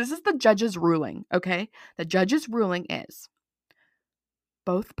 this is the judge's ruling, okay? The judge's ruling is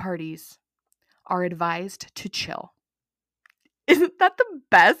both parties are advised to chill. Isn't that the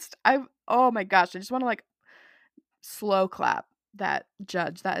best? Oh my gosh, I just want to like slow clap that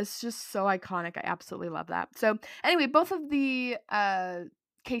judge. That is just so iconic. I absolutely love that. So anyway, both of the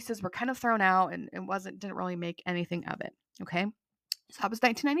cases were kind of thrown out, and didn't really make anything of it. Okay, so that was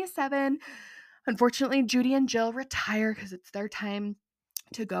 1997. Unfortunately, Judy and Jill retire because it's their time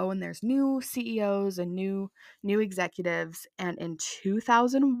to go, and there's new CEOs and new executives. And in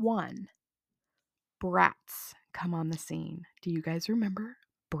 2001, Bratz come on the scene. Do you guys remember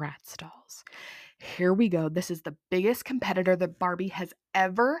Bratz dolls? Here we go. This is the biggest competitor that Barbie has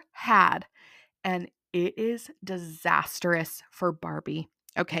ever had, and it is disastrous for Barbie.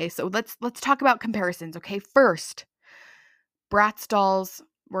 Okay, so let's talk about comparisons. Okay, first, Bratz dolls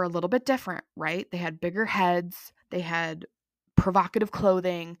were a little bit different, right? They had bigger heads, they had provocative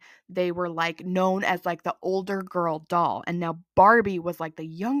clothing, they were like known as like the older girl doll. And now Barbie was like the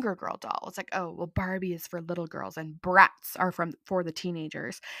younger girl doll. It's like, oh, well, Barbie is for little girls and Bratz are for the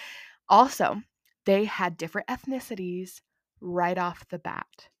teenagers. Also, they had different ethnicities right off the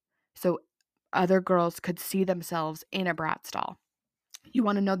bat. So other girls could see themselves in a Bratz doll. You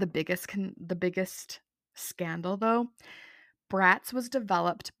want to know the biggest scandal though? Bratz was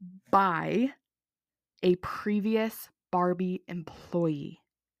developed by a previous Barbie employee.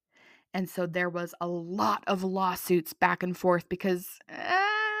 And so there was a lot of lawsuits back and forth because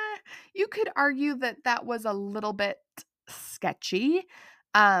you could argue that was a little bit sketchy.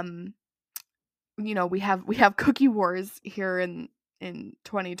 We have cookie wars here in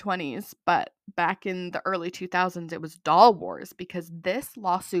 2020s, but back in the early 2000s it was doll wars, because this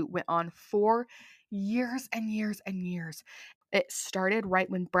lawsuit went on for years and years and years. It started right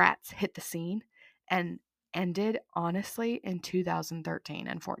when Bratz hit the scene and ended honestly in 2013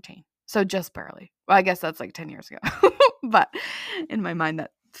 and 14. So just barely. Well, I guess that's like 10 years ago. But in my mind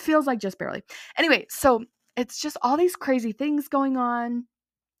that feels like just barely. Anyway, so it's just all these crazy things going on,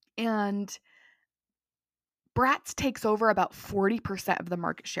 and Bratz takes over about 40% of the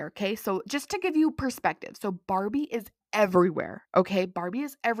market share, okay? So just to give you perspective, so Barbie is everywhere, okay? Barbie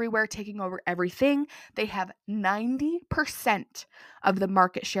is everywhere, taking over everything. They have 90% of the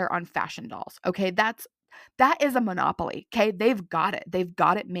market share on fashion dolls, okay? That is a monopoly, okay? They've got it. They've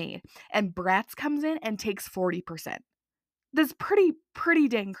got it made. And Bratz comes in and takes 40%. That's pretty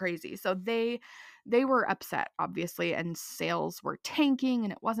dang crazy. So they were upset, obviously, and sales were tanking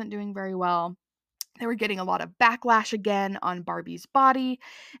and it wasn't doing very well. They were getting a lot of backlash again on Barbie's body.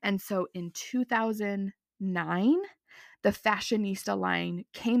 And so in 2009, the fashionista line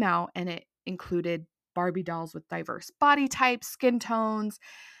came out and it included Barbie dolls with diverse body types, skin tones,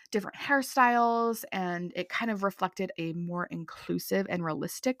 different hairstyles, and it kind of reflected a more inclusive and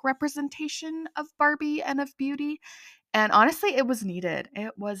realistic representation of Barbie and of beauty. And honestly, it was needed.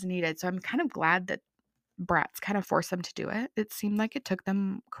 It was needed. So I'm kind of glad that Bratz kind of forced them to do it. It seemed like it took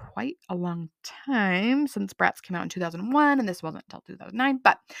them quite a long time since Bratz came out in 2001 and this wasn't until 2009.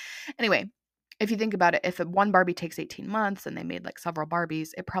 But anyway, if you think about it, if one Barbie takes 18 months and they made like several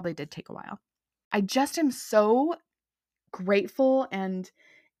Barbies, it probably did take a while. I just am so grateful and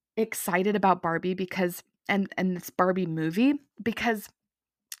excited about Barbie because and this Barbie movie, because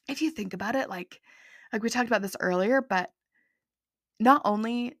if you think about it, like we talked about this earlier, but not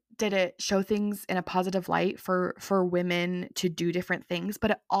only did it show things in a positive light for women to do different things,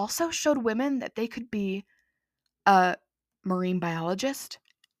 but it also showed women that they could be a marine biologist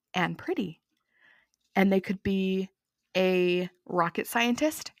and pretty, and they could be a rocket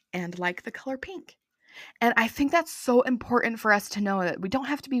scientist and like the color pink. And I think that's so important for us to know that we don't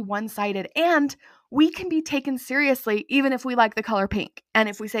have to be one-sided and we can be taken seriously even if we like the color pink and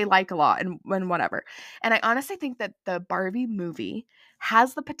if we say like a lot and whatever. And I honestly think that the Barbie movie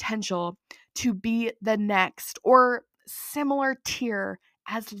has the potential to be the next or similar tier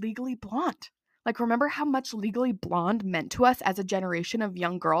as Legally Blonde. Like, remember how much Legally Blonde meant to us as a generation of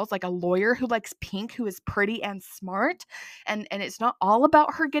young girls? Like a lawyer who likes pink, who is pretty and smart, and it's not all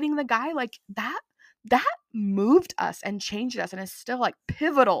about her getting the guy. Like that moved us and changed us and is still like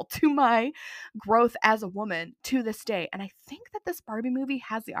pivotal to my growth as a woman to this day. And I think that this Barbie movie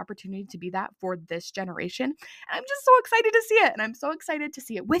has the opportunity to be that for this generation. And I'm just so excited to see it. And I'm so excited to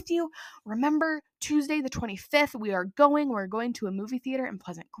see it with you. Remember, Tuesday the 25th, we're going to a movie theater in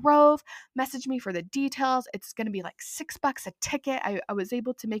Pleasant Grove. Message me for the details. It's going to be like $6 a ticket. I was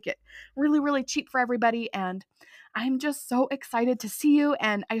able to make it really, really cheap for everybody. And I'm just so excited to see you,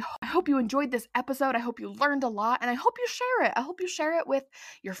 and I hope you enjoyed this episode. I hope you learned a lot, and I hope you share it. I hope you share it with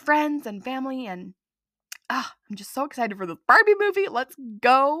your friends and family, and I'm just so excited for the Barbie movie. Let's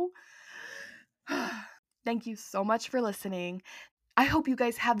go. Thank you so much for listening. I hope you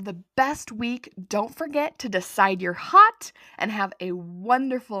guys have the best week. Don't forget to decide you're hot and have a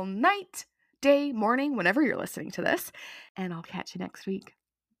wonderful night, day, morning, whenever you're listening to this, and I'll catch you next week.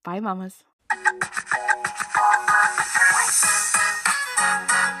 Bye, mamas.